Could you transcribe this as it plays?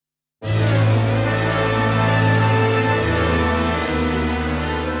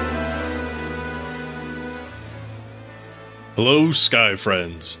Hello, Sky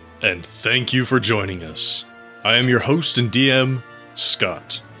Friends, and thank you for joining us. I am your host and DM,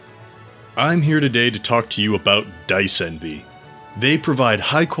 Scott. I'm here today to talk to you about Dice Envy. They provide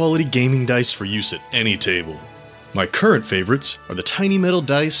high-quality gaming dice for use at any table. My current favorites are the Tiny Metal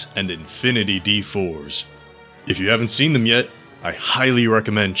Dice and Infinity D4s. If you haven't seen them yet, I highly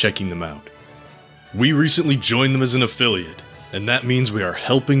recommend checking them out. We recently joined them as an affiliate, and that means we are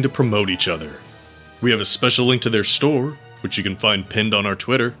helping to promote each other. We have a special link to their store, which you can find pinned on our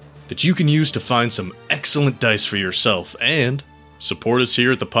Twitter, that you can use to find some excellent dice for yourself and support us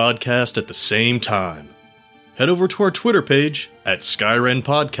here at the podcast at the same time. Head over to our Twitter page at Skyren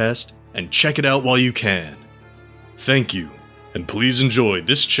Podcast and check it out while you can. Thank you, and please enjoy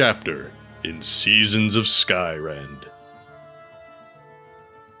this chapter in Seasons of Skyrend.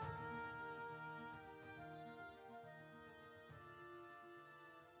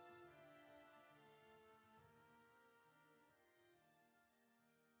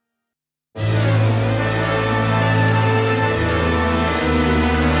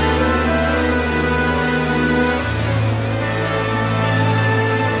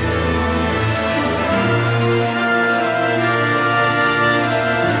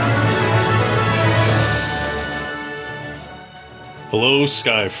 Hello,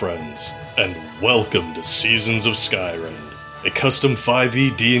 Sky Friends, and welcome to Seasons of Skyrend, a custom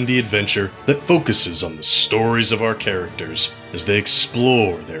 5e D&D adventure that focuses on the stories of our characters as they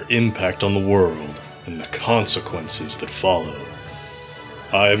explore their impact on the world and the consequences that follow.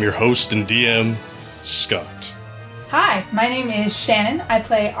 I am your host and DM, Scott. Hi, my name is Shannon. I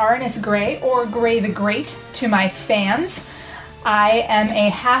play Arnis Grey, or Grey the Great, to my fans. I am a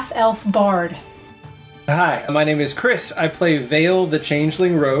half-elf bard. Hi, my name is Chris. I play Vale the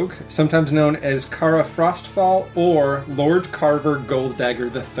Changeling Rogue, sometimes known as Kara Frostfall or Lord Carver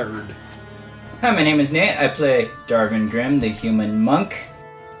Golddagger III. Hi, my name is Nate. I play Darvin Grimm, the Human Monk.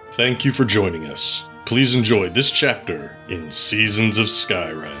 Thank you for joining us. Please enjoy this chapter in Seasons of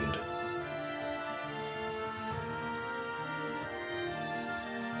Skyrend.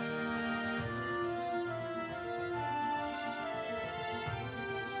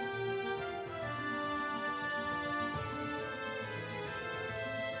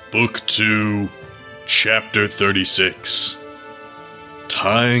 Book 2, Chapter 36.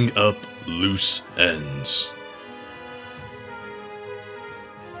 Tying Up Loose Ends.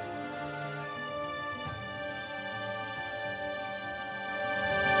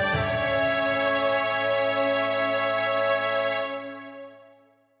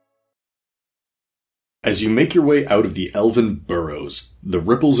 As you make your way out of the elven burrows, the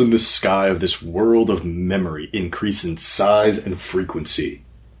ripples in the sky of this world of memory increase in size and frequency.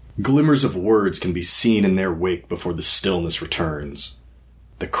 Glimmers of words can be seen in their wake before the stillness returns.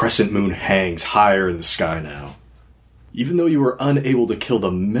 The crescent moon hangs higher in the sky now. Even though you were unable to kill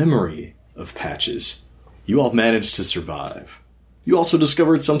the memory of Patches, you all managed to survive. You also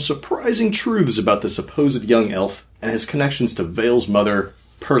discovered some surprising truths about the supposed young elf and his connections to Vale's mother,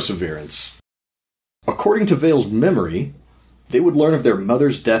 Perseverance. According to Vale's memory, they would learn of their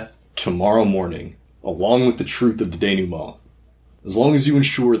mother's death tomorrow morning, along with the truth of the denouement. As long as you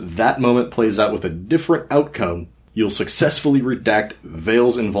ensure that moment plays out with a different outcome, you'll successfully redact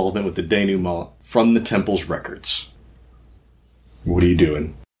Vale's involvement with the denouement from the temple's records. What are you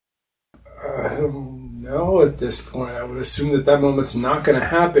doing? I don't know at this point. I would assume that moment's not going to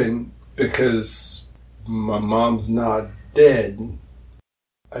happen because my mom's not dead.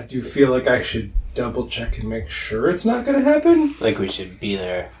 I do feel like I should double check and make sure it's not going to happen. Like we should be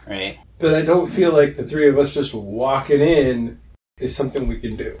there, right? But I don't feel like the three of us just walking in is something we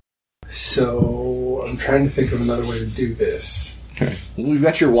can do. So I'm trying to think of another way to do this. Okay. Well, we've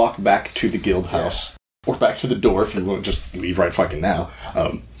got your walk back to the guild house. Yeah. Or back to the door if you want to just leave right fucking now.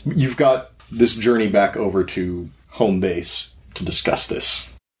 You've got this journey back over to home base to discuss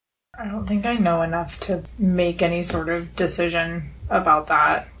this. I don't think I know enough to make any sort of decision about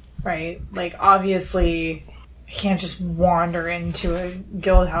that, right? Like, obviously, I can't just wander into a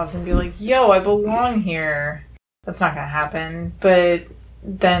guild house and be like, yo, I belong here. That's not gonna happen. But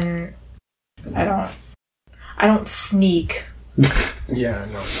then I don't sneak. Yeah,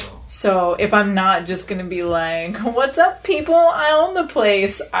 no. So if I'm not just gonna be like, what's up, people? I own the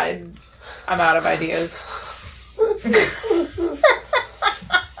place. I'm out of ideas.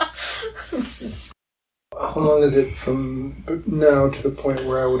 How long is it from now to the point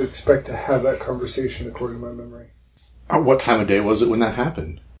where I would expect to have that conversation according to my memory? What time of day was it when that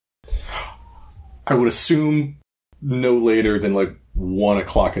happened? I would assume no later than like 1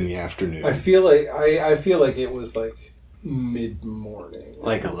 o'clock in the afternoon. I feel like it was like mid-morning.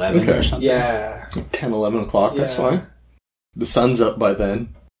 Like 11 or something? Yeah. 10, 11 o'clock, that's fine. The sun's up by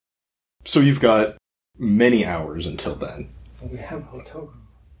then. So you've got many hours until then. Well, we have a hotel room.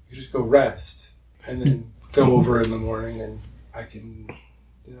 You just go rest, and then go over in the morning, and I can,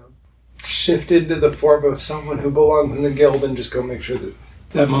 shift into the form of someone who belongs in the guild and just go make sure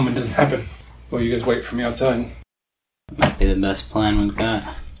that moment doesn't happen. While you guys wait for me outside. Might be the best plan we've got.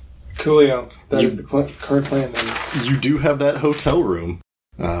 Coolio. That is the current plan, then. You do have that hotel room.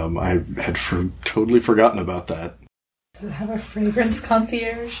 I had totally forgotten about that. Does it have a fragrance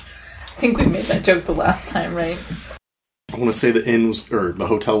concierge? I think we made that joke the last time, right? I want to say the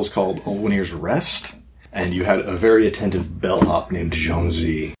hotel was called Alwynir's Rest, and you had a very attentive bellhop named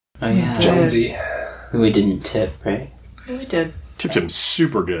Jean-Z. Oh, yeah. Jonesy. Who we didn't tip, right? We did. Tipped him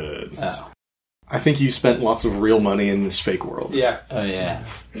super good. Oh. I think you spent lots of real money in this fake world. Yeah. Oh, yeah.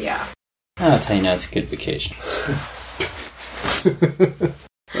 Yeah. I'll tell you now, it's a good vacation.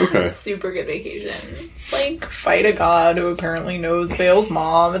 Okay. Super good vacation. It's like, fight a god who apparently knows Vale's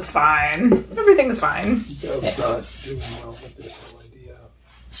mom. It's fine. Everything's fine. Bill's not doing well with this whole idea.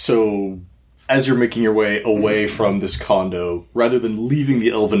 So, as you're making your way away from this condo, rather than leaving the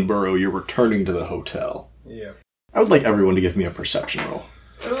Elven Burrow, you're returning to the hotel. Yeah. I would like everyone to give me a perception roll.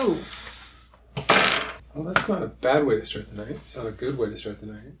 Ooh. Well, that's not a bad way to start the night. It's not a good way to start the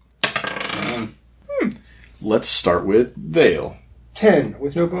night. Same. Let's start with Vale. 10,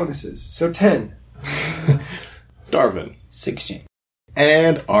 with no bonuses. So 10. Darvin. 16.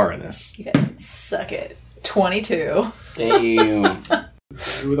 And Aranis. You guys can suck it. 22. Damn.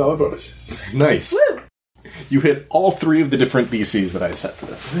 With all the bonuses. Nice. Woo! You hit all 3 of the different DCs that I set for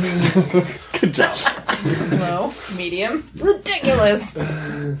this. Good job. Low, medium, ridiculous.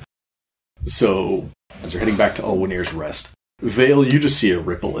 So, as you're heading back to Alwynir's Rest, Vale, you just see a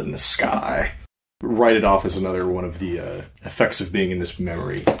ripple in the sky. Write it off as another one of the effects of being in this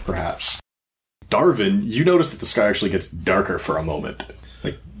memory, perhaps. Darvin, you notice that the sky actually gets darker for a moment.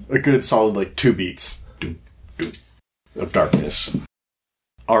 Like, a good solid, 2 beats. Doom, doom, of darkness.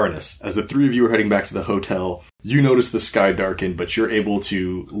 Aranis, as the 3 of you are heading back to the hotel, you notice the sky darken, but you're able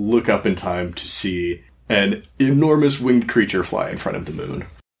to look up in time to see an enormous winged creature fly in front of the moon.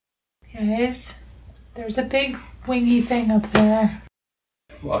 Guys, there's a big wingy thing up there.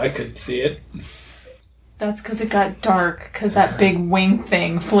 Well, I could see it. That's because it got dark, because that big wing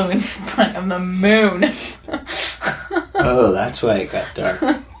thing flew in front of the moon. Oh, that's why it got dark.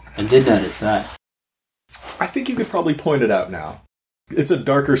 I did notice that. I think you could probably point it out now. It's a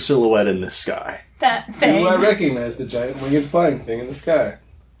darker silhouette in the sky. That thing. Do I recognize the giant winged flying thing in the sky?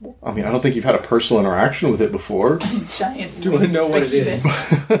 I mean, I don't think you've had a personal interaction with it before. Giant. Do I know what it is?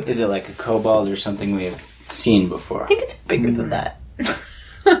 Is it like a kobold or something we have seen before? I think it's bigger than that.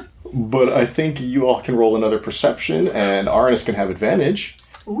 But I think you all can roll another perception, and Aranis can have advantage,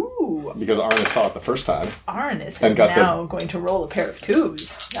 Ooh. because Aranis saw it the first time. Aranis And is got now going to roll a pair of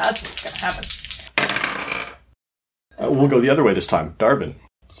 2s. That's what's going to happen. We'll go the other way this time. Darvin.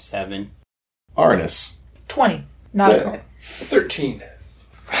 7. Aranis. 20. Not Yeah. a crit. 13.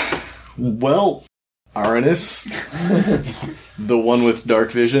 Well, Aranis, the one with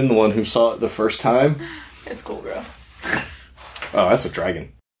dark vision, the one who saw it the first time. It's cool, bro. Oh, that's a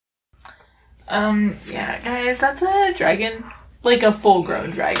dragon. Yeah, guys, that's a dragon. Like a full-grown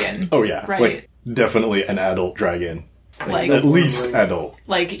dragon. Oh, yeah. Right. Like, definitely an adult dragon. Like, At least adult.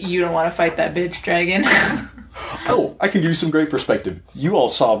 like you don't want to fight that bitch dragon. Oh, I can give you some great perspective. You all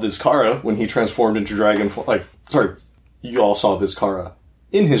saw Vizcara when he transformed into dragon form. You all saw Vizcara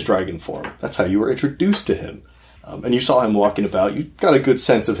in his dragon form. That's how you were introduced to him. And you saw him walking about. You got a good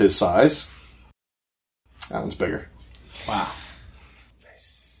sense of his size. That one's bigger. Wow.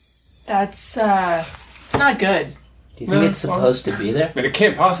 That's, it's not good. Do you think it's supposed to be there? But it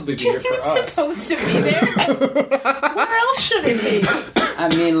can't possibly be here for It's us. supposed to be there. Where else should it be?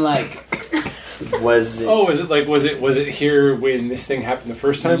 I mean, was it... Oh, was it here when this thing happened the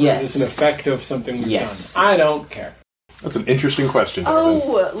first time? Yes. Or is this an effect of something we've Yes. done? I don't care. That's an interesting question, Darvin.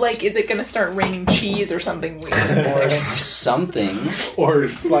 Oh, like, is it going to start raining cheese or something weird? Or something. Or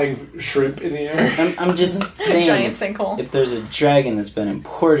flying shrimp in the air. I'm just A saying, giant sinkhole. if there's a dragon that's been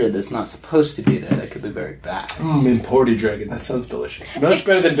imported that's not supposed to be there, that could be very bad. Imported dragon. That sounds delicious. Much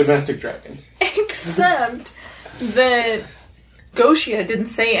better than domestic dragon. Except that Goshia didn't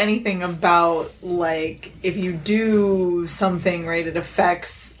say anything about, like, if you do something, right, it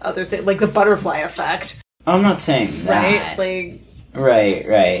affects other things, like the butterfly effect, I'm not saying that. right? Like,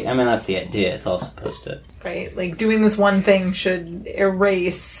 Right. I mean, that's the idea. It's all supposed to... right? Like, doing this one thing should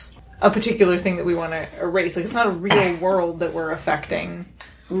erase a particular thing that we want to erase. Like, it's not a real world that we're affecting.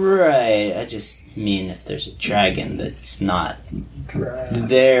 Right. I just mean if there's a dragon that's not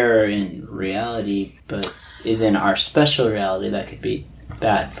there in reality, but is in our special reality, that could be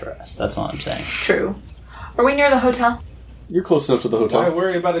bad for us. That's all I'm saying. True. Are we near the hotel? You're close enough to the hotel. Why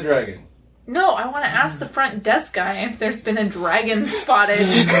worry about a dragon? No, I want to ask the front desk guy if there's been a dragon spotted.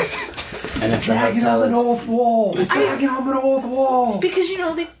 And if the hotel is... north wall. The dragon on the north wall. Because,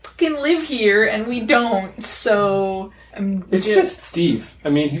 they fucking live here and we don't, so... It's just Steve. I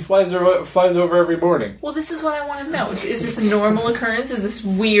mean, he flies over every morning. Well, this is what I want to know. Is this a normal occurrence? Is this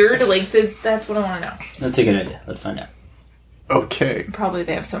weird? Like, that's what I want to know. That's a good idea. Let's find out. Okay. Probably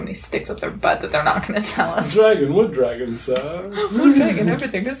they have so many sticks up their butt that they're not going to tell us. Dragon, what dragon, sir? What dragon?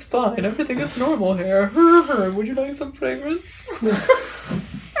 Everything is fine. Everything is normal here. Would you like some fragrance?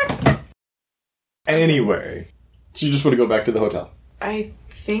 Anyway, so you just want to go back to the hotel? I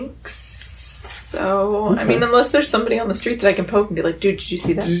think so. Okay. I mean, unless there's somebody on the street that I can poke and be like, dude, did you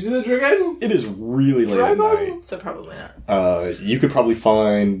see that? Did you see the dragon? It is really late at night. So probably not. You could probably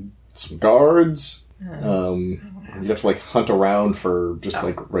find some guards. You have to, hunt around for just,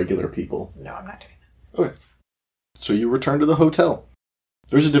 regular people. No, I'm not doing that. Okay. So you return to the hotel.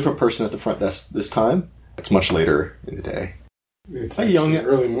 There's a different person at the front desk this time. It's much later in the day. It's a young...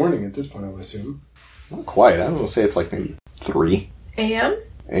 early morning at this point, I would assume. Not quite. I don't know, say it's maybe 3 a.m.?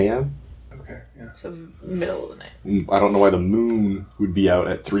 a.m.? Okay, yeah. So middle of the night. I don't know why the moon would be out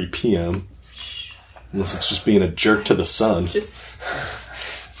at 3 p.m. Unless it's just being a jerk to the sun.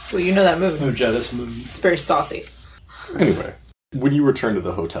 Well, you know that moon. No jealous moon. It's very saucy. Anyway, when you return to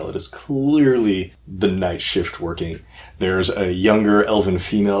the hotel, it is clearly the night shift working. There's a younger elven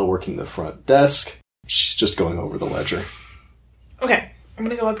female working the front desk. She's just going over the ledger. Okay, I'm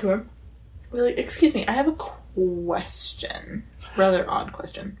gonna go up to her. Be like, excuse me, I have a question. Rather odd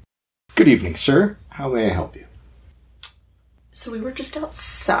question. Good evening, sir. How may I help you? So we were just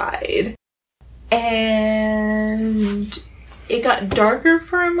outside, and it got darker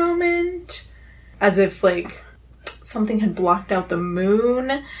for a moment, as if, something had blocked out the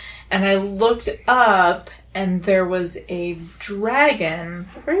moon, and I looked up, and there was a dragon,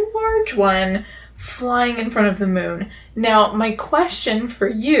 a very large one, flying in front of the moon. Now, my question for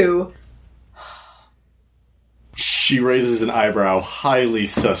you... She raises an eyebrow, highly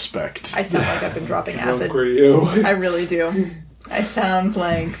suspect. I sound like I've been dropping acid. Drunk were you? I really do. I sound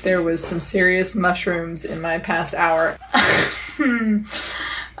like there was some serious mushrooms in my past hour.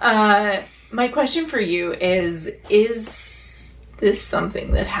 My question for you is this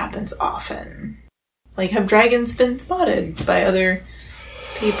something that happens often? Have dragons been spotted by other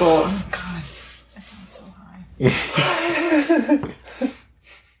people? Oh, God. I sound so high.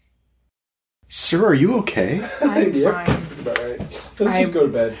 Sir, are you okay? I'm Yep. fine. About right. Let's just go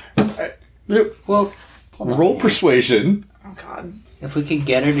to bed. Yep. Well, Roll persuasion. Oh, God. if we could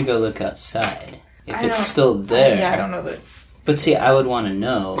get her to go look outside, if I it's don't- still there. Yeah, I don't know that. But see, I would want to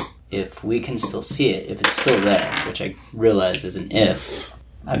know if we can still see it, if it's still there, which I realize is an if.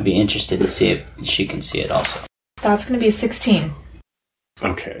 I'd be interested to see if she can see it also. That's going to be a 16.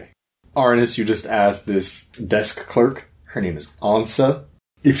 Okay. Arnis, you just asked this desk clerk, her name is Ansa,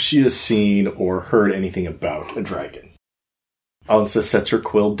 if she has seen or heard anything about a dragon. Ansa sets her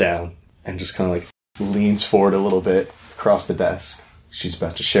quill down and just kind of leans forward a little bit across the desk. She's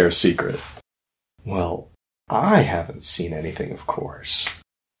about to share a secret. Well, I haven't seen anything, of course.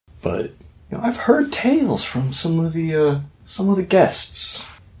 But, I've heard tales from some of the guests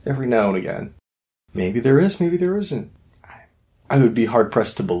every now and again. Maybe there is, maybe there isn't. I would be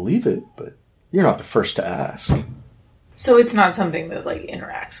hard-pressed to believe it, but you're not the first to ask. So it's not something that,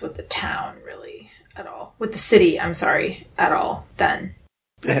 interacts with the town, really, at all. With the city, I'm sorry, at all, then.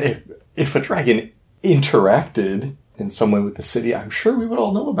 If a dragon interacted in some way with the city, I'm sure we would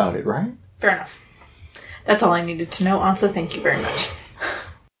all know about it, right? Fair enough. That's all I needed to know, Ansa. Thank you very much.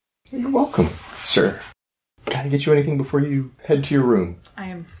 You're welcome, sir. Can I get you anything before you head to your room? I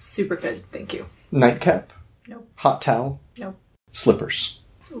am super good, thank you. Nightcap? Nope. Hot towel? Nope. Slippers?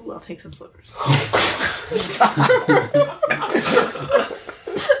 Ooh, I'll take some slippers.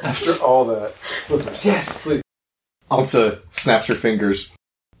 After all that, slippers. Yes, please. Ansa snaps her fingers.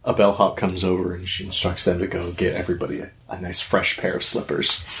 A bellhop comes over and she instructs them to go get everybody a nice fresh pair of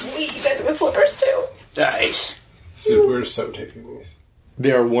slippers. Sweet, you guys have got slippers too. Nice. So we're so taking these.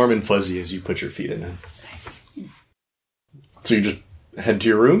 They are warm and fuzzy as you put your feet in them. Nice. So you just head to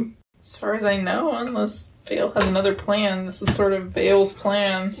your room? As far as I know, unless Vale has another plan, this is sort of Vale's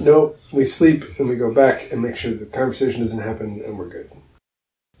plan. No, we sleep and we go back and make sure the conversation doesn't happen and we're good.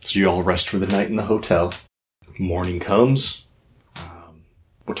 So you all rest for the night in the hotel. Morning comes.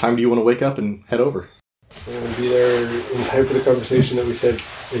 What time do you want to wake up and head over? We're going to be there in time for the conversation that we said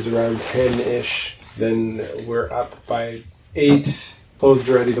is around 10-ish. Then we're up by 8 Clothes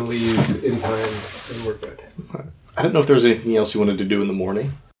ready to leave in time, and we're good. I don't know if there was anything else you wanted to do in the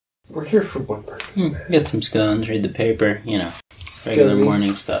morning. We're here for one purpose, man. Get some scones, read the paper, regular Scones.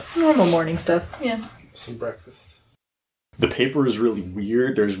 morning stuff. Normal morning stuff, yeah. Some breakfast. The paper is really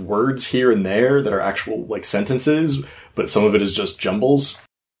weird. There's words here and there that are actual, sentences, but some of it is just jumbles.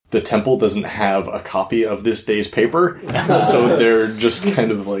 The temple doesn't have a copy of this day's paper, so they're just kind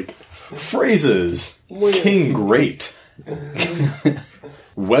of phrases. King great.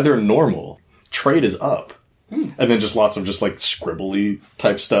 Weather normal. Trade is up. And then just lots of just scribbly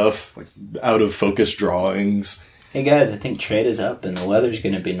type stuff, out of focus drawings. Hey guys, I think trade is up and the weather's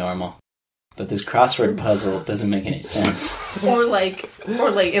going to be normal. But this crossword puzzle doesn't make any sense. Or it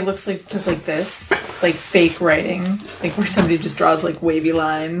looks just like this, fake writing, where somebody just draws wavy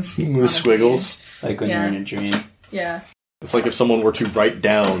lines With squiggles. Like when you're in a dream. Yeah. It's like if someone were to write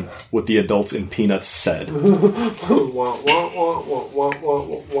down what the adults in Peanuts said.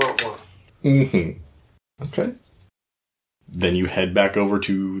 Mm-hmm. Okay. Then you head back over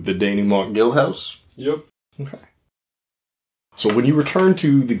to the Denouement Guild House? Yep. Okay. So when you return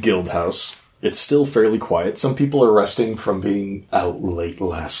to the guild house, it's still fairly quiet. Some people are resting from being out late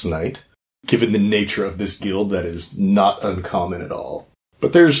last night. Given the nature of this guild, that is not uncommon at all.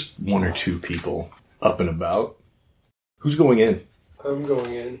 But there's one or two people up and about. Who's going in? I'm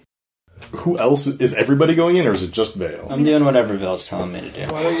going in. Who else? Is everybody going in, or is it just Vale? I'm doing whatever Vale's telling me to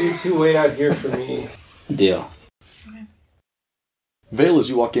do. Why don't you two wait out here for me? Deal. Vale, as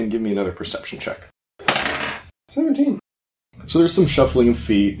you walk in, give me another perception check. 17. So there's some shuffling of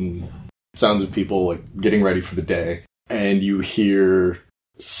feet and sounds of people getting ready for the day. And you hear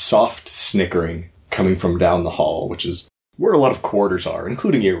soft snickering coming from down the hall, which is where a lot of quarters are,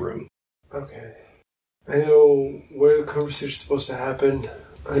 including your room. Okay. I know where the conversation's supposed to happen.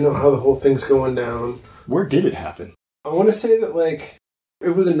 I know how the whole thing's going down. Where did it happen? I want to say that,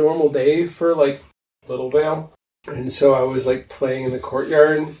 it was a normal day for, Little Vale. And so I was, playing in the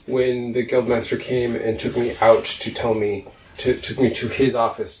courtyard when the guildmaster came and took me out to tell me, took me to his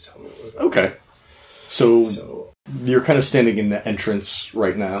office to tell me what was up. Okay. So you're kind of standing in the entrance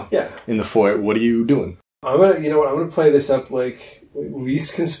right now? Yeah. In the foyer. What are you doing? I'm gonna play this up,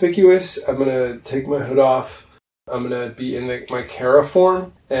 least conspicuous. I'm gonna take my hood off. I'm gonna be in my Kara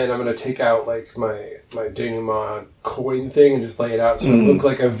form, and I'm gonna take out, my denouement coin thing and just lay it out so I look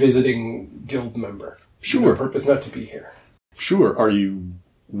like a visiting guild member. Sure. No purpose not to be here. Sure. Are you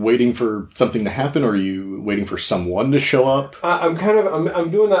waiting for something to happen, or are you waiting for someone to show up? I'm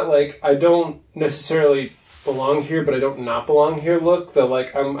I'm doing that, I don't necessarily belong here, but I don't not belong here look.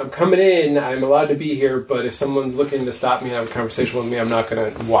 I'm coming in, I'm allowed to be here, but if someone's looking to stop me and have a conversation with me, I'm not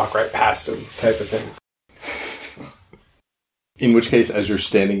going to walk right past them type of thing. In which case, as you're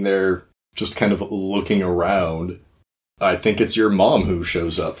standing there just kind of looking around, I think it's your mom who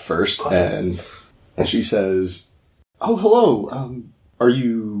shows up first. Awesome. And she says, "Oh, hello. Are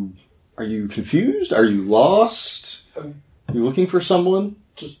you confused? Are you lost? Are you looking for someone?"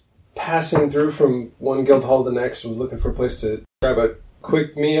 Just passing through from one guild hall to the next, was looking for a place to grab a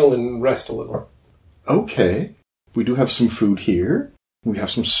quick meal and rest a little. Okay. We do have some food here. We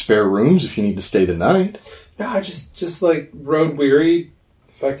have some spare rooms if you need to stay the night. No, I just road weary.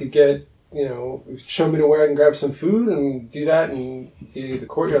 If I could get, show me to where I can grab some food and do that, and the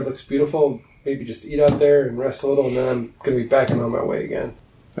courtyard looks beautiful. Maybe just eat out there and rest a little, and then I'm going to be back and on my way again.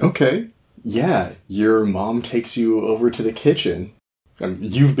 Okay. Yeah, your mom takes you over to the kitchen.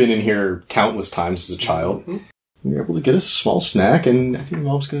 You've been in here countless times as a child. Mm-hmm. You're able to get a small snack, and I think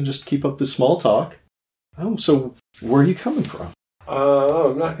mom's going to just keep up the small talk. Oh, so where are you coming from?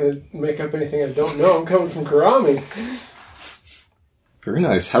 I'm not going to make up anything I don't know. I'm coming from Karami. Very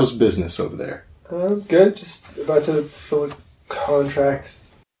nice. How's business over there? Good. Just about to fill a contract,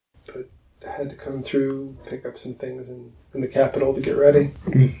 but I had to come through, pick up some things in the capital to get ready.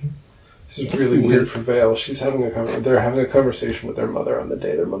 Mm-hmm. This is really weird for Vale. They're having a conversation with their mother on the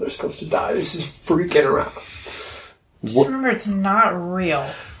day their mother's supposed to die. This is freaking her out. Just remember, it's not real.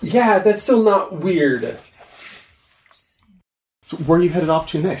 Yeah, that's still not weird. So where are you headed off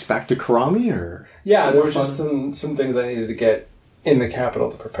to next? Back to Karami, or? Yeah, there were just some things I needed to get in the capital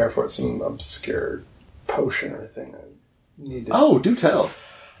to prepare for it. Some obscure potion or thing I needed. Oh, do tell.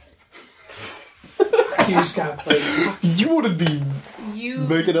 You, Scott. You wouldn't be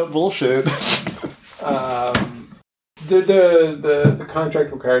making up bullshit. The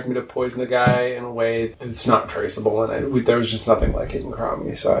contract required me to poison the guy in a way that's not traceable, and there was just nothing like it in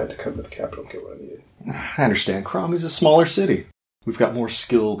Karami, so I had to come to the capital and get what I needed. I understand. Karami's a smaller city. We've got more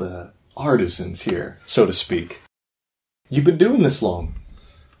skilled artisans here, so to speak. You've been doing this long?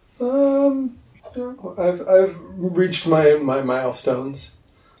 No, I've reached my milestones.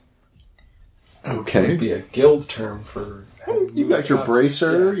 Okay. Maybe a guild term for... You got your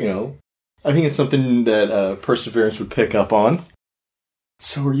bracer, I think it's something that Perseverance would pick up on.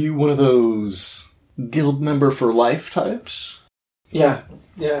 So are you one of those guild member for life types? Yeah.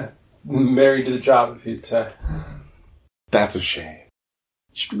 Married to the job, if you'd say. That's a shame.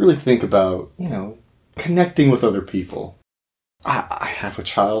 You should really think about, connecting with other people. I have a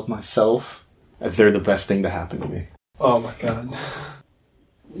child myself, and they're the best thing to happen to me. Oh my god.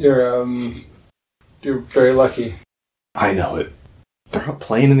 You're very lucky. I know it. They're out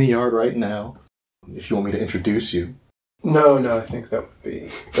playing in the yard right now. If you want me to introduce you. No, I think that would be...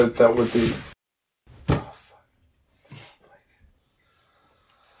 That would be... Oh, fuck.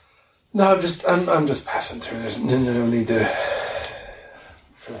 No, I'm just passing through. There's no need to...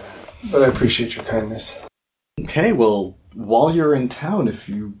 for that. But I appreciate your kindness. Okay, well, while you're in town, if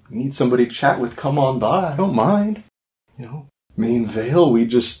you need somebody to chat with, come on by. I don't mind. Me and Vale, we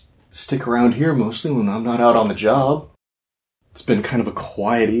just stick around here mostly when I'm not out on the job. It's been kind of a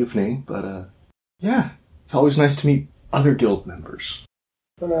quiet evening, but, yeah, it's always nice to meet other guild members.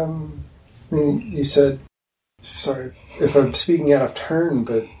 But, you said... Sorry if I'm speaking out of turn,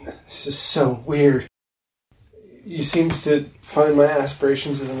 but it's just so weird. You seem to find my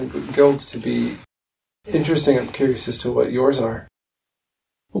aspirations within the guilds to be interesting. I'm curious as to what yours are.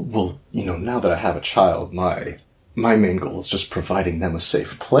 Well, now that I have a child, my main goal is just providing them a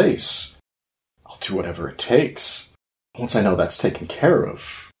safe place. I'll do whatever it takes. Once I know that's taken care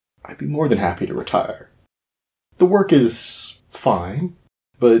of, I'd be more than happy to retire. The work is fine,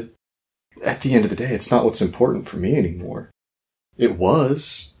 but at the end of the day, it's not what's important for me anymore. It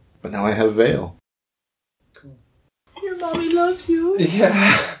was, but now I have Vale. Cool. Your mommy loves you.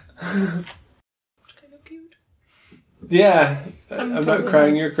 Yeah. Kind of cute. Yeah. I'm not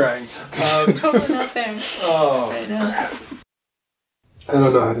crying, you're crying. Totally not there. Oh. Right now. I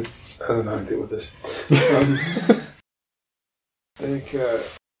don't know how to deal with this. I think,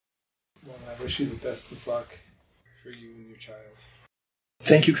 I wish you the best of luck for you and your child.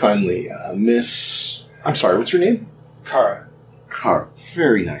 Thank you kindly, Miss... I'm sorry, what's your name? Kara. Kara.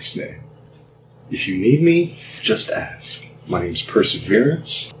 Very nice name. If you need me, just ask. My name's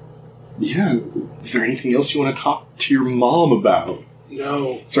Perseverance. Yeah, is there anything else you want to talk to your mom about?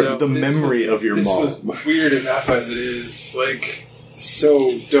 No. Sorry, the memory of your mom. This was weird enough as it is.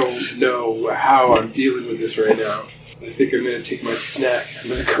 So don't know how I'm dealing with this right now. I think I'm going to take my snack. I'm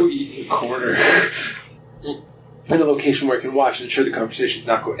going to go eat in the corner. In a location where I can watch and ensure the conversation's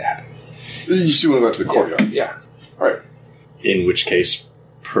not going to happen. You just want to go out to the courtyard? Yeah. Alright. In which case,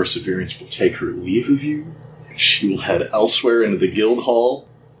 Perseverance will take her leave of you. She will head elsewhere into the guild hall.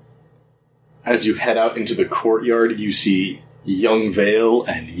 As you head out into the courtyard, you see young Vale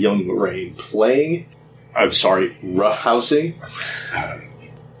and young Lorraine playing. I'm sorry, roughhousing.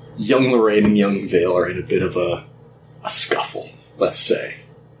 Young Lorraine and young Vale are in a bit of a scuffle, let's say.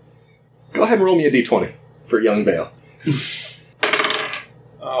 Go ahead and roll me a d20 for young Vale.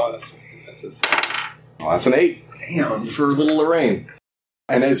 Oh, that's a 7. Well, that's an 8. Damn. For little Lorraine.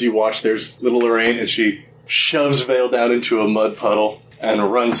 And as you watch, there's little Lorraine, and she shoves Vale down into a mud puddle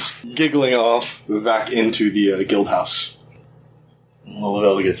and runs giggling off back into the guild house. Well,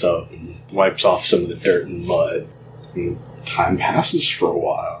 Vale gets up and wipes off some of the dirt and mud. And time passes for a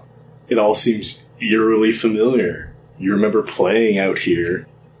while. It all seems eerily familiar. You remember playing out here,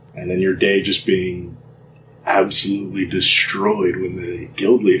 and then your day just being absolutely destroyed when the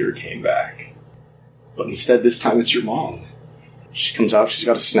guild leader came back. But instead, this time it's your mom. She comes out, she's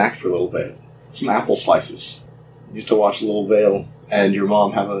got a snack for little Vale. Some apple slices. You get to watch little Vale and your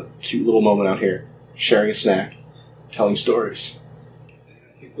mom have a cute little moment out here, sharing a snack, telling stories.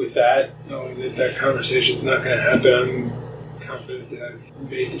 I think with that, knowing that conversation's not going to happen, I'm confident that I've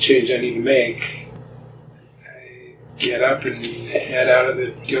made the change I need to make. I get up and head out of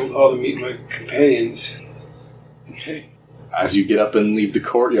the guild hall to meet my companions. Okay. As you get up and leave the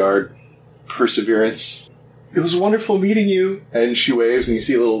courtyard, Perseverance, it was wonderful meeting you. And she waves, and you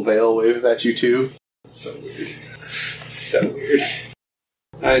see a little Vale wave at you too. So weird. So weird.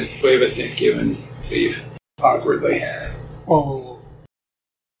 I'd wave a thank you and leave awkwardly. Oh.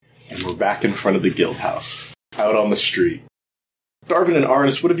 And we're back in front of the guild house, out on the street. Darvin and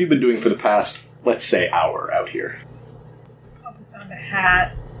Arnis, what have you been doing for the past, let's say, hour out here? I found a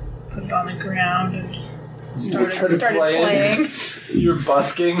hat, put it on the ground, and just started playing. You're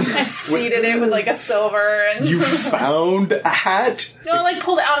busking. I seated it with like a silver and You found a hat? No, I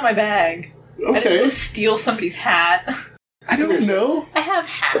pulled it out of my bag. I didn't Okay. go steal somebody's hat. I don't know. I have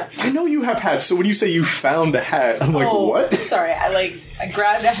hats. I know you have hats, so when you say you found a hat, I'm like, what? Sorry, I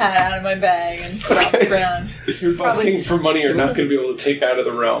grabbed a hat out of my bag and put it on the ground. You're busking for money you're not going to be able to take out of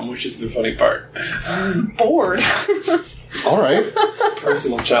the realm, which is the funny part. Bored. All right.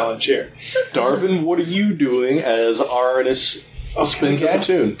 Personal challenge here. Darvin, what are you doing as Arnis spins up a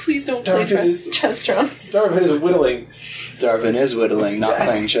tune? Please don't play chess drums. Darvin is whittling. Darvin is whittling, not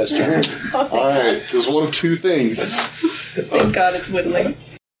playing chess drums. Oh, thank All right, there's one of two things. Thank God it's whittling.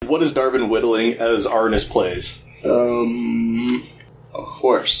 What is Darvin whittling as Arnis plays? A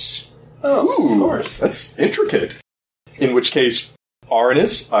horse. Oh, of course. That's intricate. In which case,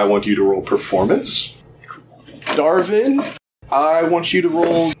 Arnis, I want you to roll performance. Darvin, I want you to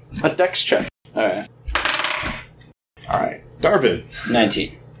roll a dex check. Alright. Alright. Darvin.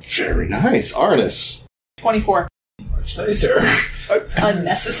 19. Very nice. Arnis. 24. Much nicer.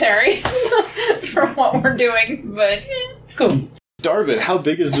 Unnecessary for what we're doing, but it's cool. Darvin, how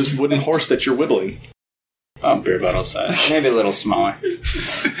big is this wooden horse that you're whittling? Beer bottle size. Maybe a little smaller.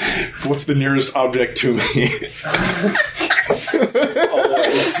 What's the nearest object to me?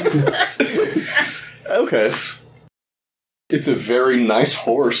 Always. Okay. It's a very nice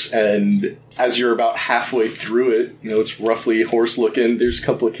horse, and as you're about halfway through it, it's roughly horse-looking. There's a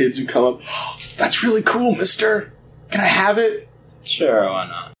couple of kids who come up. Oh, that's really cool, mister. Can I have it? Sure, why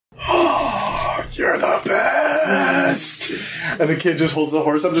not? Oh, you're the best. And the kid just holds the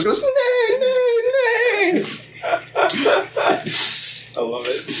horse up and just goes, nay, nay, nay. I love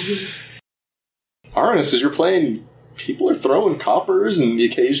it. Arnis, as you're playing, people are throwing coppers and the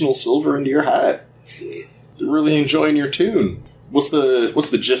occasional silver into your hat. Sweet. They're really enjoying your tune. What's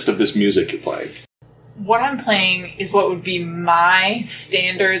the gist of this music you're playing? What I'm playing is what would be my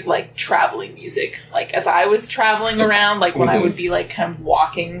standard, traveling music. As I was traveling around, when I would be, kind of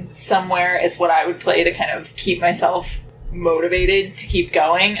walking somewhere, it's what I would play to kind of keep myself motivated to keep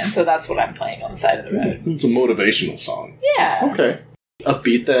going, and so that's what I'm playing on the side of the road. It's a motivational song. Yeah. Okay.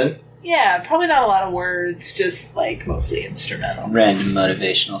 Upbeat then? Yeah, probably not a lot of words, just, mostly instrumental. Random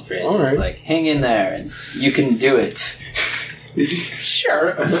motivational phrases All right. like, hang in there and you can do it.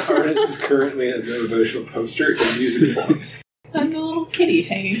 Sure. Artist is currently a motivational poster in music form. I'm the little kitty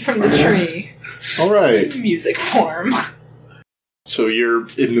hanging from the tree. All right. In music form. So you're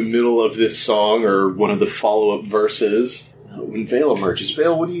in the middle of this song, or one of the follow-up verses, when Vale emerges.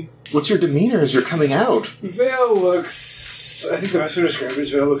 Vale, what's your demeanor as you're coming out? Vale looks... I think the best way to describe it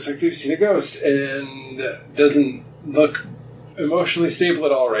is Vale looks like they've seen a ghost and doesn't look emotionally stable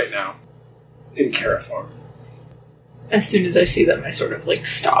at all right now. In Kara form. As soon as I see them, I sort of,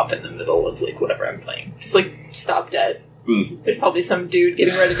 stop in the middle of, whatever I'm playing. Just, stop dead. Mm. There's probably some dude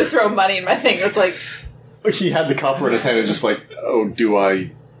getting ready to throw money in my thing that's He had the copper in his hand and just oh, do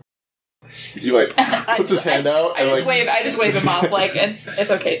I... puts his hand out I and just wave him off,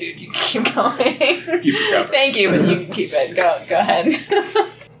 it's okay, dude, you can keep going. Keep your cover. Thank you, but you can keep it. Go ahead.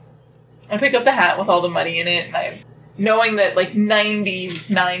 I pick up the hat with all the money in it, and knowing that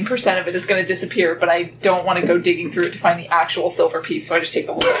 99% of it is going to disappear, but I don't want to go digging through it to find the actual silver piece, so I just take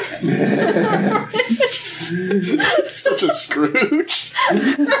the whole thing. Such a Scrooge.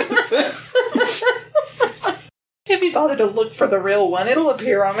 Can't be bothered to look for the real one. It'll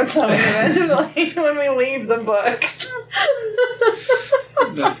appear on its own eventually when we leave the book.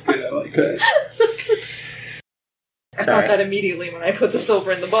 That's good, I like that. I thought that immediately when I put the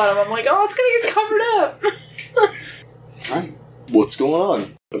silver in the bottom. I'm like, oh, it's going to get covered up. Right. What's going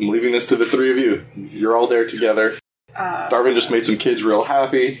on? I'm leaving this to the three of you. You're all there together. Darvin just made some kids real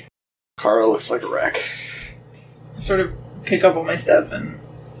happy. Kara looks like a wreck. Sort of pick up all my stuff and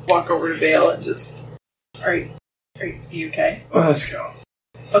walk over to Vale and just... Are you okay? Well, let's go.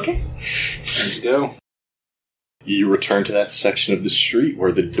 Okay. Let's go. You return to that section of the street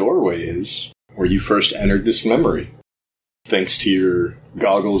where the doorway is, where you first entered this memory. Thanks to your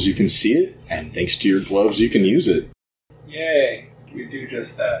goggles, you can see it, and thanks to your gloves, you can use it. Yay. We do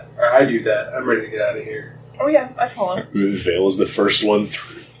just that. Or I do that. I'm ready to get out of here. Oh yeah, I follow. Vale is the first one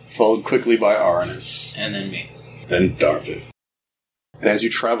through, followed quickly by Arnis, And then me. then Darvin. And as you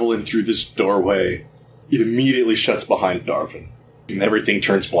travel in through this doorway, it immediately shuts behind Darvin, and everything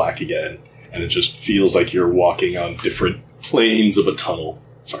turns black again, and it just feels like you're walking on different planes of a tunnel.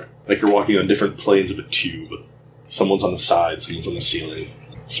 Sorry, like you're walking on different planes of a tube. Someone's on the side, someone's on the ceiling,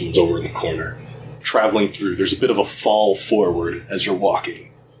 someone's over in the corner. Traveling through, there's a bit of a fall forward as you're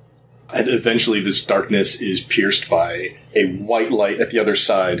walking. And eventually this darkness is pierced by a white light at the other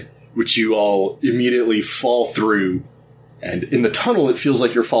side, which you all immediately fall through. And in the tunnel, it feels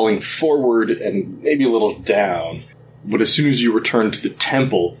like you're falling forward and maybe a little down. But as soon as you return to the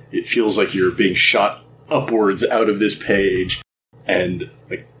temple, it feels like you're being shot upwards out of this page and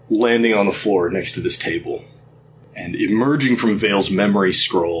landing on the floor next to this table. And emerging from Vale's memory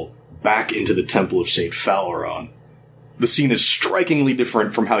scroll back into the Temple of St. Faleron. The scene is strikingly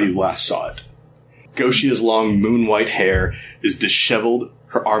different from how you last saw it. Goshia's long moon-white hair is disheveled,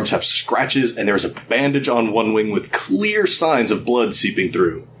 her arms have scratches, and there is a bandage on one wing with clear signs of blood seeping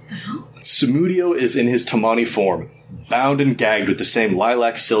through. Samudio is in his Tamani form, bound and gagged with the same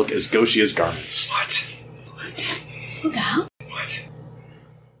lilac silk as Goshia's garments. Who the hell?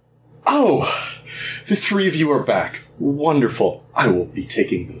 Oh, the three of you are back. Wonderful. I will be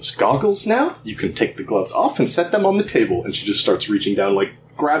taking those goggles now. You can take the gloves off and set them on the table. And she just starts reaching down,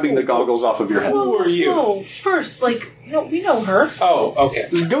 grabbing the goggles off of your head. Who are you? No, first, we know her. Oh, okay.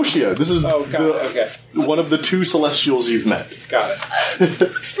 This is Goshia. This is one of the two Celestials you've met. Got it.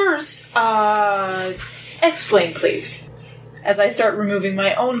 First, explain, please. As I start removing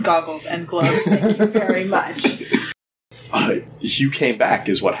my own goggles and gloves, thank you very much. You came back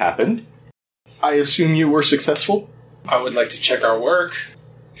is what happened. I assume you were successful? I would like to check our work.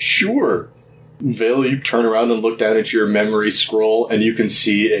 Sure. Vale, you turn around and look down at your memory scroll, and you can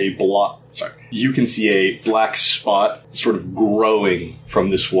see a black spot sort of growing from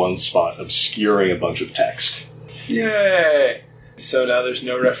this one spot, obscuring a bunch of text. Yay! So now there's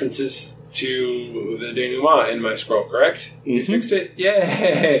no references to the denouement in my scroll, correct? You fixed it?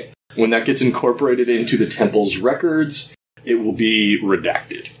 Yay! When that gets incorporated into the temple's records, it will be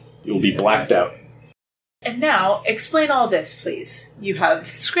redacted. It will be blacked out. And now, explain all this, please. You have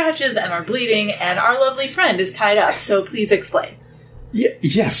scratches and are bleeding, and our lovely friend is tied up, so please explain.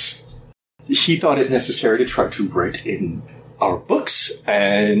 Yes. He thought it necessary to try to write in our books,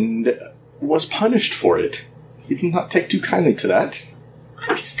 and was punished for it. He did not take too kindly to that.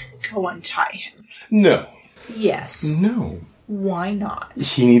 I'm just gonna go untie him. No. Yes. No. Why not?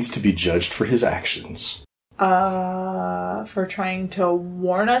 He needs to be judged for his actions. For trying to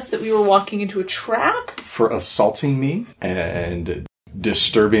warn us that we were walking into a trap? For assaulting me and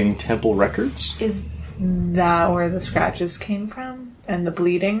disturbing temple records? Is that where the scratches came from? And the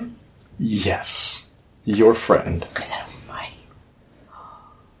bleeding? Yes. Your friend. Because I don't fight.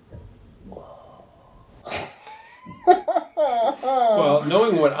 Well,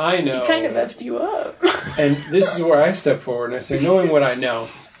 knowing what I know... He kind of effed you up. And this is where I step forward and I say, knowing what I know,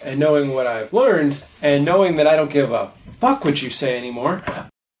 and knowing what I've learned, and knowing that I don't give a fuck what you say anymore. I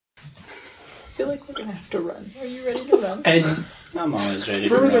feel like we're gonna have to run. Are you ready to run? And I'm always ready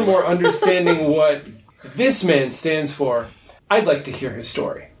to run. furthermore, understanding what this man stands for, I'd like to hear his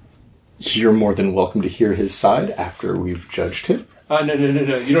story. You're more than welcome to hear his side after we've judged him. No.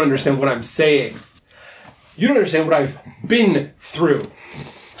 You don't understand what I'm saying. You don't understand what I've been through.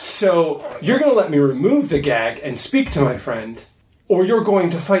 So, you're going to let me remove the gag and speak to my friend, or you're going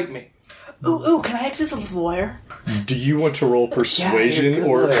to fight me. Ooh, can I act as a lawyer? Do you want to roll persuasion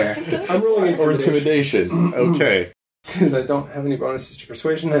or I'm rolling intimidation? Okay. Because I don't have any bonuses to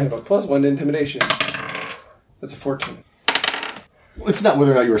persuasion, I have a +1 to intimidation. That's a 14. It's not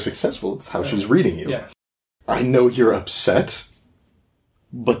whether or not you were successful, it's how she's reading you. Yeah. I know you're upset,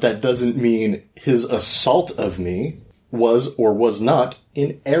 but that doesn't mean his assault of me was or was not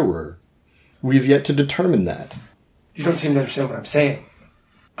in error. We've yet to determine that. You don't seem to understand what I'm saying.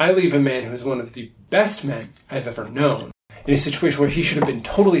 I leave a man who is one of the best men I've ever known in a situation where he should have been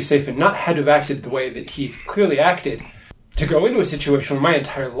totally safe and not had to have acted the way that he clearly acted, to go into a situation where my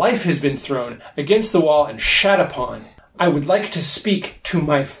entire life has been thrown against the wall and shat upon. I would like to speak to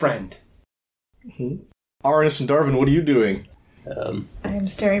my friend. Arnis and Darvin, what are you doing? I am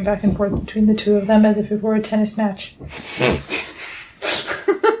staring back and forth between the two of them as if it were a tennis match.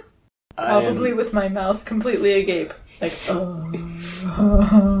 Probably with my mouth completely agape. Like,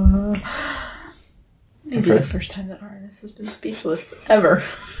 Maybe the first time that Arnis has been speechless ever.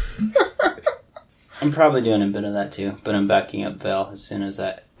 I'm probably doing a bit of that too, but I'm backing up Val as soon as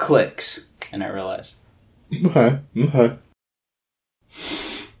that clicks, and I realize. Okay.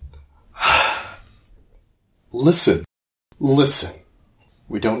 Listen.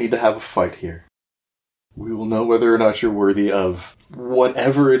 We don't need to have a fight here. We will know whether or not you're worthy of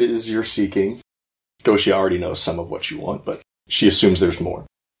whatever it is you're seeking. Goshia already knows some of what you want, but she assumes there's more.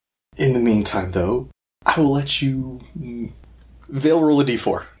 In the meantime, though, I will let you... Vale, roll a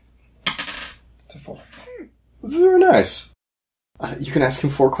d4. It's a 4. Very nice. You can ask him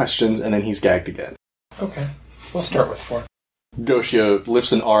 4 questions, and then he's gagged again. Okay. We'll start with 4. Goshia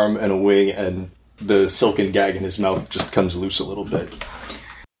lifts an arm and a wing, and the silken gag in his mouth just comes loose a little bit.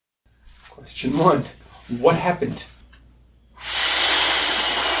 Question 1. What happened?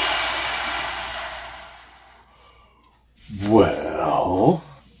 Well...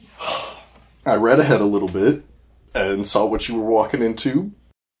 I read read ahead a little bit and saw what you were walking into.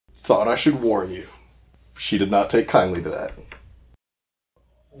 Thought I should warn you. She did not take kindly to that.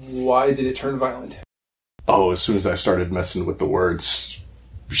 Why did it turn violent? Oh, as soon as I started messing with the words,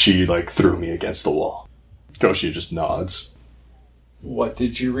 she, threw me against the wall. Goshia just nods. What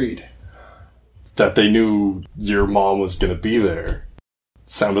did you read? That they knew your mom was gonna be there.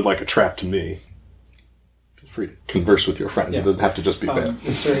 Sounded like a trap to me. Feel free to converse with your friends. Yes. It doesn't have to just be bad.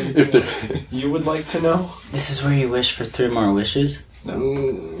 Is there anything you would like to know? This is where you wish for 3 more wishes?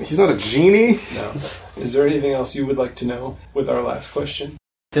 No. He's not a genie? No. Is there anything else you would like to know with our last question?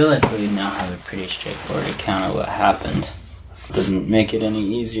 I feel like we now have a pretty straightforward account of what happened. Doesn't make it any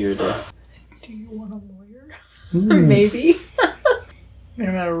easier to... Do you want a lawyer? Maybe. I mean,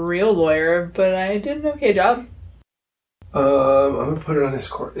 I'm not a real lawyer, but I did an okay job. I'm going to put it on his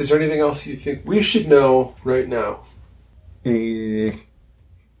court. Is there anything else you think we should know right now? I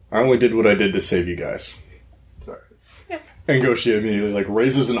only did what I did to save you guys. Sorry. And Goshia immediately,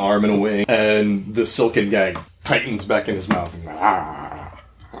 raises an arm and a wing, and the silken gag tightens back in his mouth.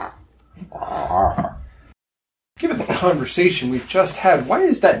 Given the conversation we just had, why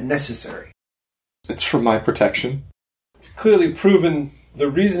is that necessary? It's for my protection. He's clearly proven the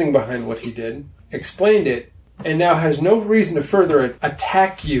reasoning behind what he did, explained it, and now has no reason to further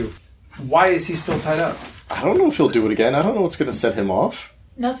attack you. Why is he still tied up? I don't know if he'll do it again. I don't know what's going to set him off.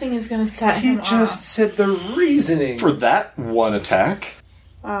 Nothing is going to set He him off. just said the reasoning. For that one attack.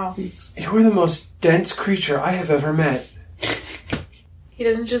 Wow. You're the most dense creature I have ever met. He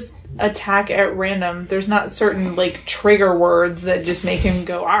doesn't just attack at random. There's not certain, trigger words that just make him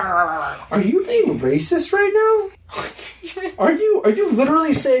go, "Arr." Are you being racist right now? Are you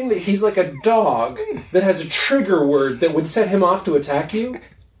literally saying that he's like a dog that has a trigger word that would set him off to attack you?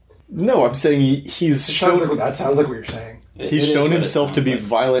 No, I'm saying he's shown... That sounds like what you're saying. He's shown himself to be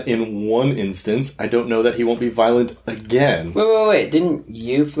violent in one instance. I don't know that he won't be violent again. Wait. Didn't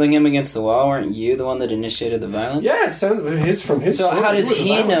you fling him against the wall? Weren't you the one that initiated the violence? Yeah, it sounds from his So story, how does was a he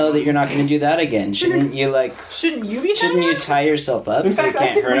violent know one. that you're not going to do that again? Shouldn't you, Shouldn't you be Shouldn't you tie yourself up In so you fact, I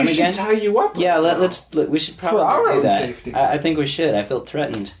can't think hurt him we again? should tie you up. Yeah, right now. we should For probably our do own that. safety. I think we should. I feel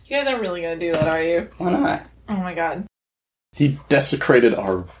threatened. You guys aren't really going to do that, are you? Why not? Oh my god. He desecrated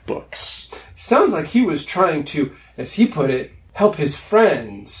our books. Sounds like he was trying to, as he put it, help his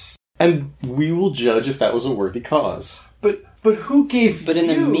friends. And we will judge if that was a worthy cause. But who gave But in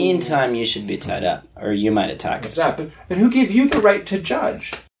the you... meantime, you should be tied up, or you might attack us. And who gave you the right to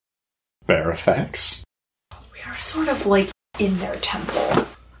judge? Barafax. We are sort of, in their temple.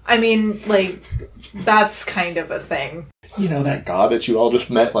 I mean, that's kind of a thing. You know that god that you all just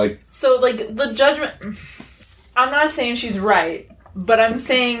met, So, the judgment... I'm not saying she's right, but I'm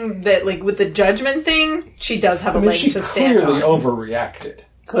saying that, with the judgment thing, she does have a leg she to stand on. clearly overreacted.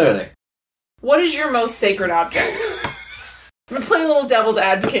 Clearly. What is your most sacred object? I'm gonna play a little devil's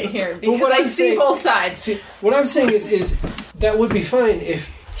advocate here, because what I I'm see saying- both sides. See, what I'm saying is that would be fine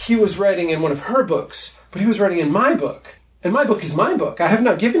if he was writing in one of her books, but he was writing in my book. And my book is my book. I have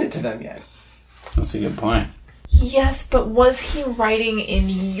not given it to them yet. That's a good point. Yes, but was he writing in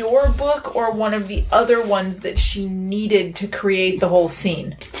your book or one of the other ones that she needed to create the whole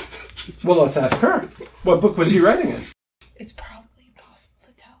scene? Well, let's ask her. What book was he writing in? It's probably impossible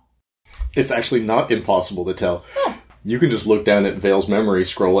to tell. it's actually not impossible to tell. You can just look down at Vale's memory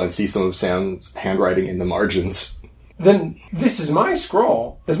scroll and see some of Sam's handwriting in the margins. Then this is my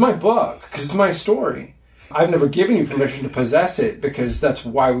scroll. It's my book, because it's my story. I've never given you permission to possess it, because that's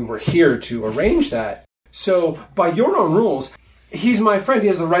why we were here to arrange that. So, by your own rules, he's my friend. He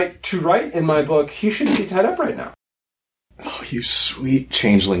has the right to write in my book. He shouldn't be tied up right now. Oh, you sweet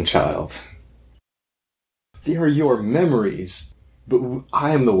changeling child. They are your memories, but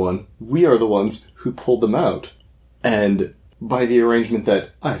I am the one, we are the ones who pulled them out. And by the arrangement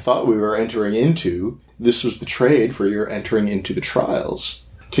that I thought we were entering into, this was the trade for your entering into the trials.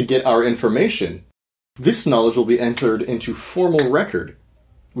 To get our information, this knowledge will be entered into formal record.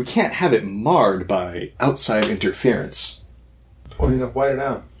 We can't have it marred by outside interference. Or, white it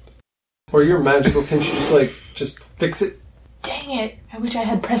out. Or you're magical. Can't you just fix it? Dang it. I wish I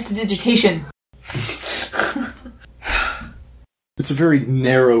had prestidigitation. It's a very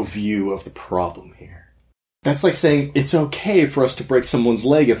narrow view of the problem here. That's like saying it's okay for us to break someone's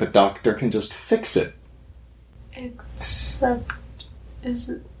leg if a doctor can just fix it. Except, is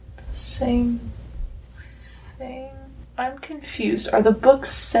it the same thing? I'm confused. Are the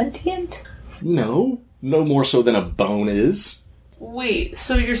books sentient? No more so than a bone is. Wait,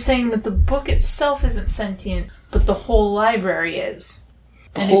 so you're saying that the book itself isn't sentient, but the whole library is?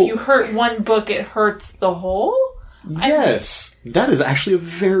 And if you hurt one book, it hurts the whole? Yes, that is actually a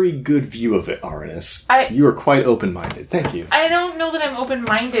very good view of it, Arnis. You are quite open-minded. Thank you. I don't know that I'm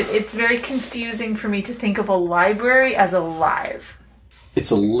open-minded. It's very confusing for me to think of a library as alive.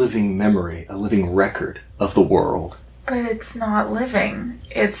 It's a living memory, a living record of the world. But it's not living.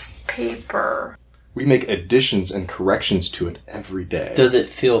 It's paper. We make additions and corrections to it every day. Does it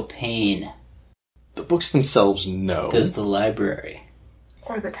feel pain? The books themselves, no. Does the library?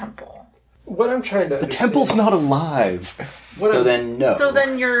 Or the temple. What I'm trying to The temple's not alive. Then no. So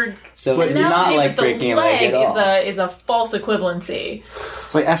then you're... So it's not like breaking a leg at all. Is a false equivalency.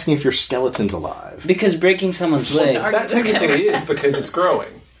 It's like asking if your skeleton's alive. Because breaking someone's leg... That technically is because it's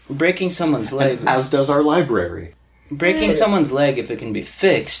growing. Breaking someone's leg... As does our library. Breaking someone's leg, if it can be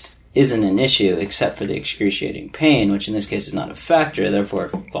fixed, isn't an issue except for the excruciating pain, which in this case is not a factor, therefore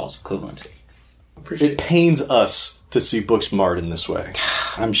false equivalency. It pains us to see books marred in this way.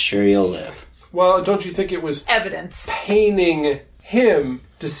 I'm sure you'll live. Well, don't you think it was Evidence. paining him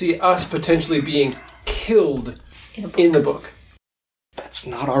to see us potentially being killed in the book? That's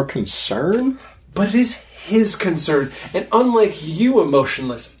not our concern. But it is his concern. And unlike you,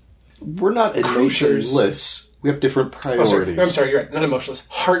 emotionless... We're not Creatures. emotionless. We have different Oh, priorities. I'm sorry, you're right. Not emotionless.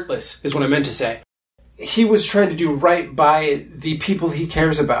 Heartless is what I meant to say. He was trying to do right by the people he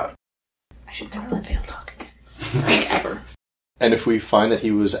cares about. I should never let Vale talk again. Like, ever. And if we find that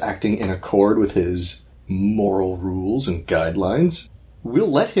he was acting in accord with his moral rules and guidelines,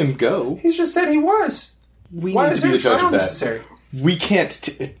 we'll let him go. He's just said he was. We Why need is to be there the judge trial of that. necessary? We can't...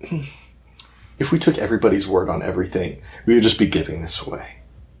 if we took everybody's word on everything, we would just be giving this away.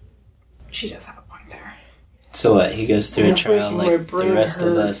 She does have a point there. So what, he goes through a You're trial making my like the brain rest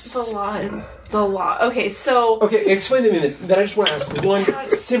of hurt. us? The law is the law. Okay, so... Okay, explain to me that I just want to ask one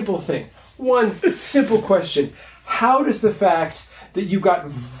simple thing. One simple question. How does the fact that you got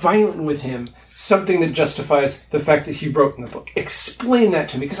violent with him something that justifies the fact that he wrote in the book? Explain that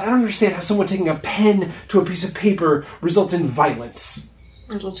to me, because I don't understand how someone taking a pen to a piece of paper results in violence.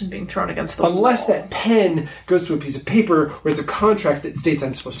 Results in being thrown against the Unless wall. that pen goes to a piece of paper where it's a contract that states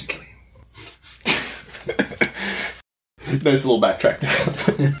I'm supposed to kill you. Nice little backtrack.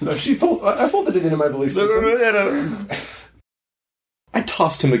 No, I folded it into my belief system. I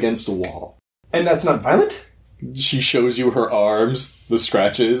tossed him against a wall. And that's not violent? She shows you her arms, the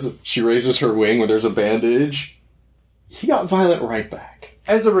scratches. She raises her wing where there's a bandage. He got violent right back.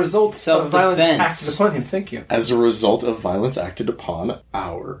 As a result of violence Self-defense. acted upon him, thank you. As a result of violence acted upon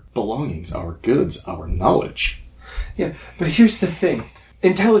our belongings, our goods, our knowledge. Yeah, but here's the thing.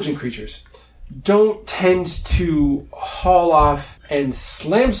 Intelligent creatures don't tend to haul off and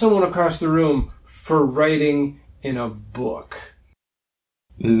slam someone across the room for writing in a book.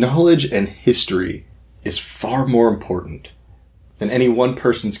 Knowledge and history is far more important than any one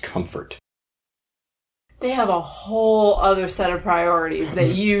person's comfort. They have a whole other set of priorities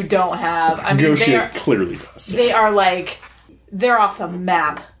that you don't have. I mean, Gosha clearly does. they are like, they're off the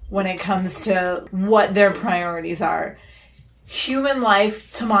map when it comes to what their priorities are. Human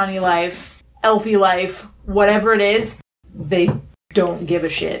life, Tamani life, Elfie life, whatever it is, they don't give a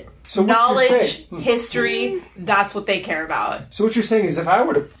shit. So what you're Knowledge, saying- history, that's what they care about. So what you're saying is if I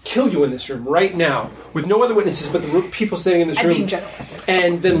were to kill you in this room right now, with no other witnesses but the people sitting in this I'm room, being generalistic.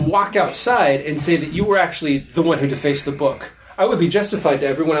 and then walk outside and say that you were actually the one who defaced the book, I would be justified to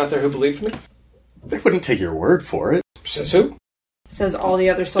everyone out there who believed me? They wouldn't take your word for it. Says who? Says all the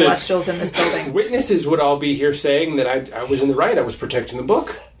other Celestials in this building. Witnesses would all be here saying that I was in the right, I was protecting the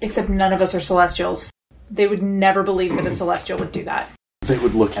book. Except none of us are Celestials. They would never believe that a Celestial would do that. They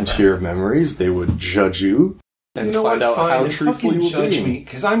would look into your memories, they would judge you, and You know find what? out Fine, how then truthful fucking you will judge be. me,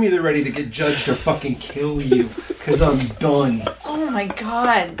 because I'm either ready to get judged or fucking kill you, because I'm done. Oh my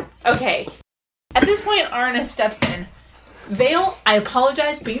god. Okay. At this point, Arna steps in. Vale, I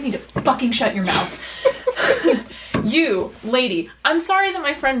apologize, but you need to fucking shut your mouth. You, lady, I'm sorry that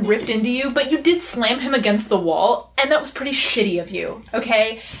my friend ripped into you, but you did slam him against the wall, and that was pretty shitty of you,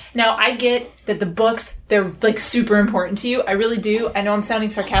 okay? Now, I get that the books, they're, like, super important to you. I really do. I know I'm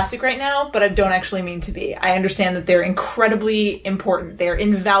sounding sarcastic right now, but I don't actually mean to be. I understand that they're incredibly important. They're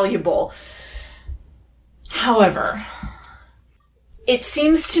invaluable. However, it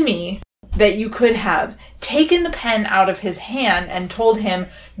seems to me that you could have taken the pen out of his hand and told him,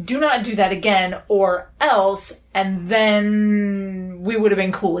 do not do that again, or else, and then we would have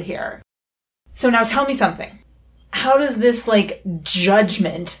been cool here. So now tell me something. How does this, like,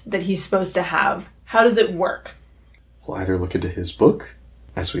 judgment that he's supposed to have, how does it work? We'll either look into his book,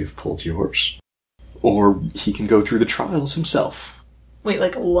 as we've pulled yours, or he can go through the trials himself. Wait,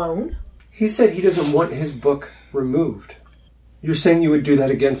 like, alone? He said he doesn't want his book removed. You're saying you would do that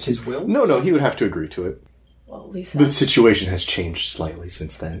against his will? No, he would have to agree to it. Well, at least The situation has changed slightly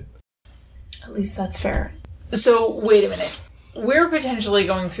since then. At least that's fair. So, wait a minute. We're potentially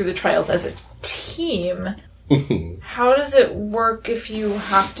going through the trials as a team. How does it work if you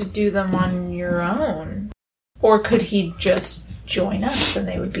have to do them on your own? Or could he just join us and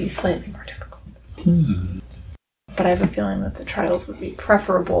they would be slightly more difficult? But I have a feeling that the trials would be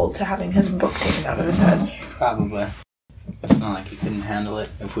preferable to having his book taken out of his head. Probably. It's not like he couldn't handle it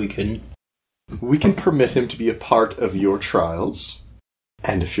if we couldn't. We can permit him to be a part of your trials,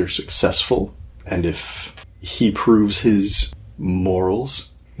 and if you're successful, and if he proves his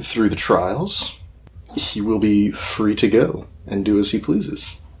morals through the trials, he will be free to go and do as he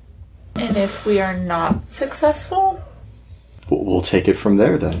pleases. And if we are not successful? We'll take it from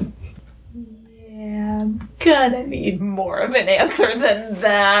there then. Yeah, I'm gonna need more of an answer than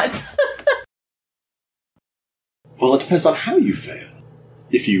that. Well, it depends on how you fail.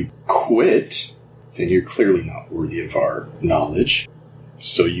 If you quit, then you're clearly not worthy of our knowledge,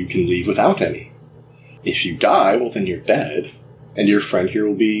 so you can leave without any. If you die, well, then you're dead, and your friend here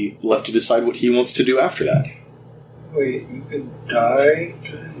will be left to decide what he wants to do after that. Wait, you could die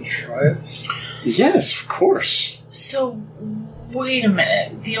during trials? Yes, of course. So, wait a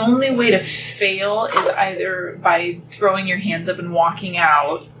minute. The only way to fail is either by throwing your hands up and walking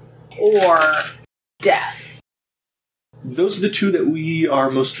out, or death. Those are the two that we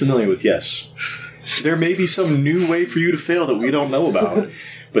are most familiar with, yes. There may be some new way for you to fail that we don't know about,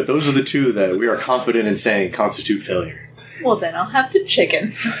 but those are the two that we are confident in saying constitute failure. Well, then I'll have the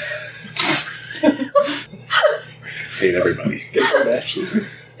chicken. Hate everybody. Get some Ashley.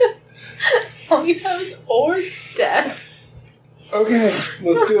 All you have is or death. Okay,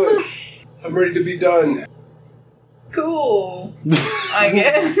 let's do it. I'm ready to be done. Cool. I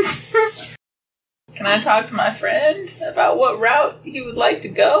guess. Can I talk to my friend about what route he would like to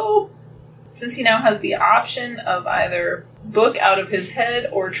go? Since he now has the option of either book out of his head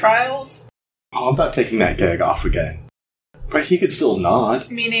or trials. Oh, I'm not taking that gag off again. But he could still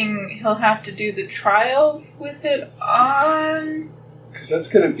nod. Meaning he'll have to do the trials with it on? Because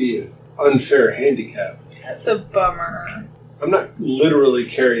that's going to be an unfair handicap. That's a bummer. I'm not literally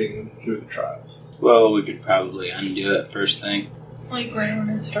carrying him through the trials. Well, we could probably undo it first thing. Like right when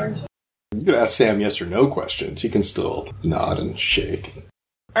it starts. You could ask Sam yes or no questions. He can still nod and shake.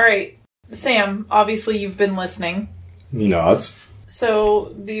 Alright, Sam, obviously you've been listening. He nods.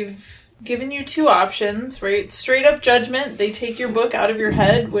 So, they've given you two options, right? Straight up judgment, they take your book out of your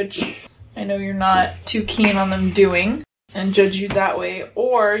head, which I know you're not too keen on them doing, and judge you that way.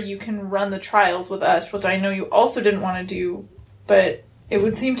 Or you can run the trials with us, which I know you also didn't want to do, but it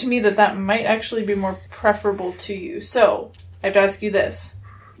would seem to me that that might actually be more preferable to you. So, I have to ask you this.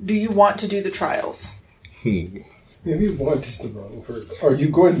 Do you want to do the trials? Maybe want is the wrong word. Are you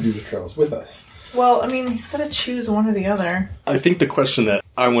going to do the trials with us? Well, I mean, he's got to choose one or the other. I think the question that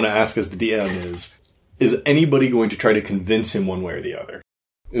I want to ask as the DM is anybody going to try to convince him one way or the other?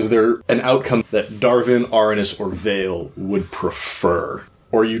 Is there an outcome that Darvin, Arnis, or Vale would prefer?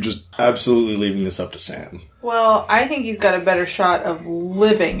 Or are you just absolutely leaving this up to Sam? Well, I think he's got a better shot of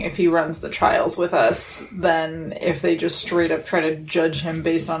living if he runs the trials with us than if they just straight up try to judge him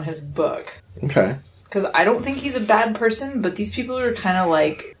based on his book. Okay. Because I don't think he's a bad person, but these people are kind of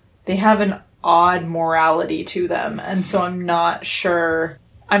like, they have an odd morality to them, and so I'm not sure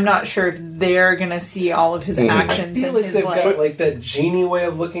if they're gonna see all of his actions. I feel like they've got like that genie way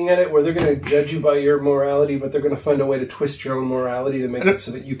of looking at it, where they're going to judge you by your morality, but they're going to find a way to twist your own morality to make it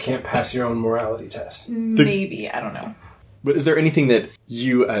so that you can't pass your own morality test. Maybe, I don't know. But is there anything that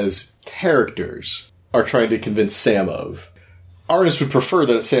you as characters are trying to convince Sam of? Arnis would prefer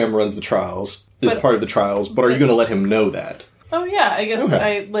that Sam runs the trials, is part of the trials, but are you going to let him know that? Oh yeah, I guess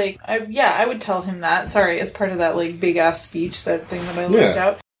Okay. I would tell him that. Sorry, as part of that like big ass speech, that thing that I looked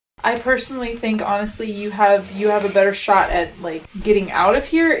out. I personally think, honestly, you have a better shot at like getting out of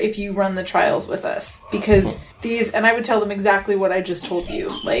here if you run the trials with us, because and I would tell them exactly what I just told you.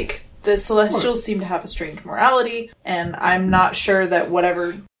 Like, the Celestials seem to have a strange morality, and I'm not sure that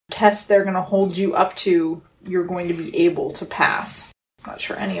whatever test they're going to hold you up to, you're going to be able to pass. I'm not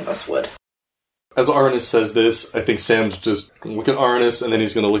sure any of us would. As Arnis says this, I think Sam's just going to look at Arnis, and then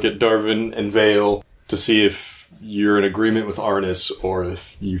he's going to look at Darvin and Vale to see if you're in agreement with Arnis or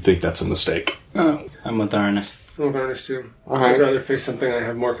if you think that's a mistake. Oh, I'm with Arnis. I'm with Arnis too. Alright. I'd rather face something I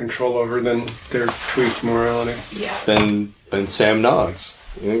have more control over than their tweaked morality. Yeah. Then Sam nods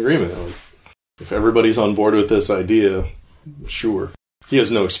in agreement. Like, if everybody's on board with this idea, sure. He has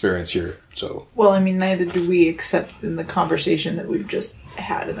no experience here, so... Well, I mean, neither do we, except in the conversation that we've just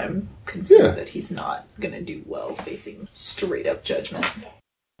had, and I'm concerned that he's not going to do well facing straight-up judgment.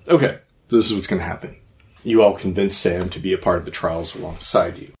 Okay, so this is what's going to happen. You all convince Sam to be a part of the trials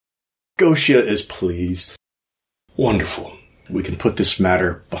alongside you. Goshia is pleased. Wonderful. We can put this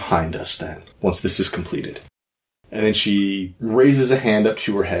matter behind us then, once this is completed. And then she raises a hand up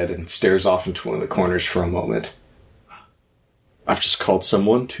to her head and stares off into one of the corners for a moment. I've just called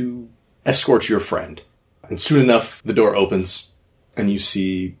someone to escort your friend. And soon enough, the door opens, and you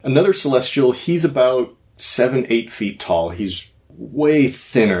see another Celestial. He's about 7-8 feet tall. He's way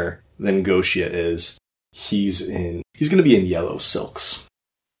thinner than Goshia is. He's going to be in yellow silks.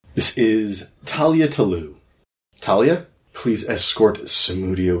 This is Talia Talu. Talia, please escort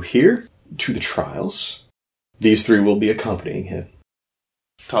Samudio here to the trials. These three will be accompanying him.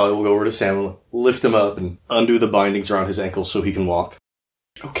 Talia will go over to Sam, lift him up, and undo the bindings around his ankles so he can walk.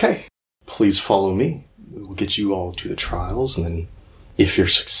 Okay, please follow me. We'll get you all to the trials, and then if you're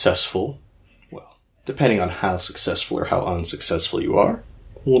successful, well, depending on how successful or how unsuccessful you are,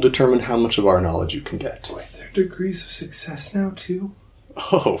 we'll determine how much of our knowledge you can get. Wait, there are degrees of success now, too?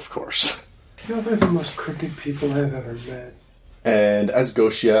 Oh, of course. Y'all are the most crooked people I've ever met. And as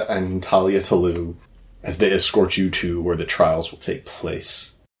Goshia and Talia Talu, as they escort you to where the trials will take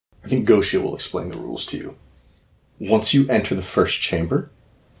place, I think Goshia will explain the rules to you. Once you enter the first chamber,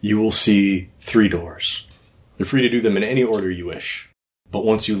 you will see 3 doors. You're free to do them in any order you wish. But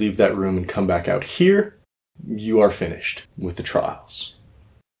once you leave that room and come back out here, you are finished with the trials.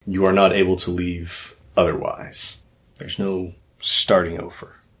 You are not able to leave otherwise. There's no starting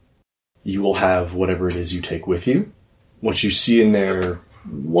over. You will have whatever it is you take with you. What you see in there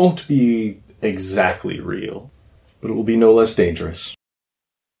won't be exactly real, but it will be no less dangerous.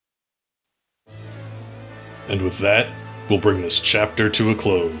 And with that, we'll bring this chapter to a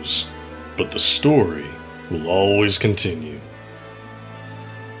close. But the story will always continue.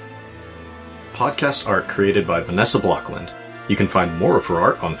 Podcast art created by Vanessa Blockland. You can find more of her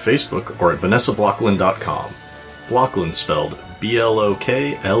art on Facebook or at vanessablockland.com. Blockland spelled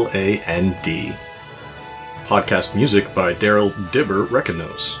Blokland. Podcast music by Daryl Dibber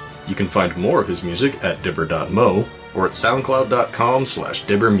Rekinos. You can find more of his music at dibber.mo or at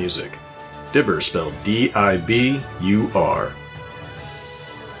soundcloud.com/dibbermusic. Dibber spelled Dibur.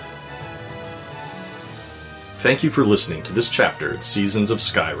 Thank you for listening to this chapter in Seasons of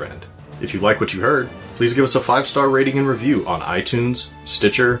Skyrend. If you like what you heard, please give us a 5-star rating and review on iTunes,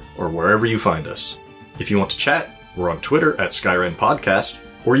 Stitcher, or wherever you find us. If you want to chat, we're on Twitter at Skyrend Podcast,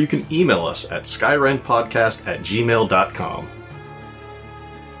 or you can email us at skyrendpodcast@gmail.com.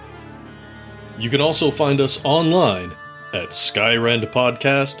 You can also find us online at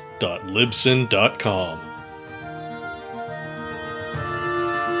skyrendpodcast.libsyn.com.